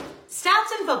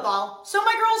Stats in football, so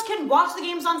my girls can watch the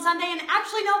games on Sunday and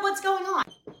actually know what's going on.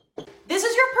 This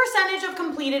is your percentage of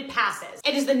completed passes.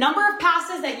 It is the number of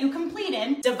passes that you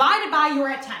completed divided by your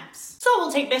attempts. So we'll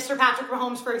take Mr. Patrick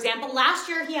Mahomes, for example. Last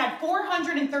year, he had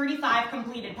 435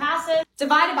 completed passes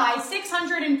divided by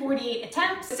 648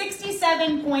 attempts,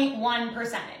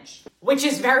 67.1%, which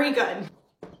is very good.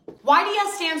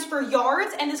 YDS stands for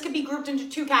yards, and this could be grouped into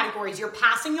two categories. Your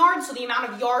passing yards, so the amount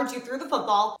of yards you threw the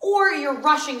football, or your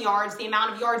rushing yards, the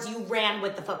amount of yards you ran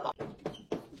with the football.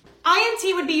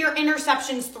 INT would be your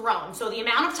interceptions thrown, so the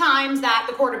amount of times that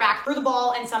the quarterback threw the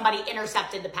ball and somebody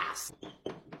intercepted the pass.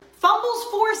 Fumbles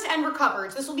forced and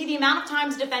recovered. This will be the amount of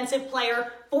times a defensive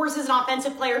player forces an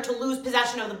offensive player to lose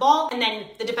possession of the ball, and then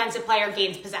the defensive player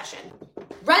gains possession.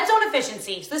 Red zone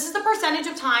efficiency. So this is the percentage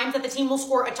of times that the team will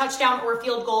score a touchdown or a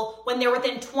field goal when they're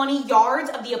within 20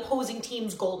 yards of the opposing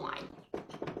team's goal line.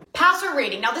 Passer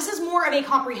rating. Now this is more of a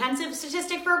comprehensive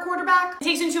statistic for a quarterback. It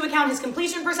takes into account his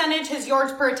completion percentage, his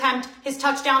yards per attempt, his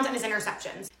touchdowns, and his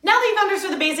interceptions. Now that you've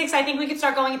understood the basics, I think we could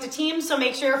start going into teams, so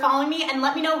make sure you're following me and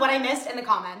let me know what I missed in the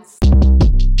comments.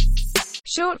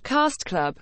 Shortcast Club.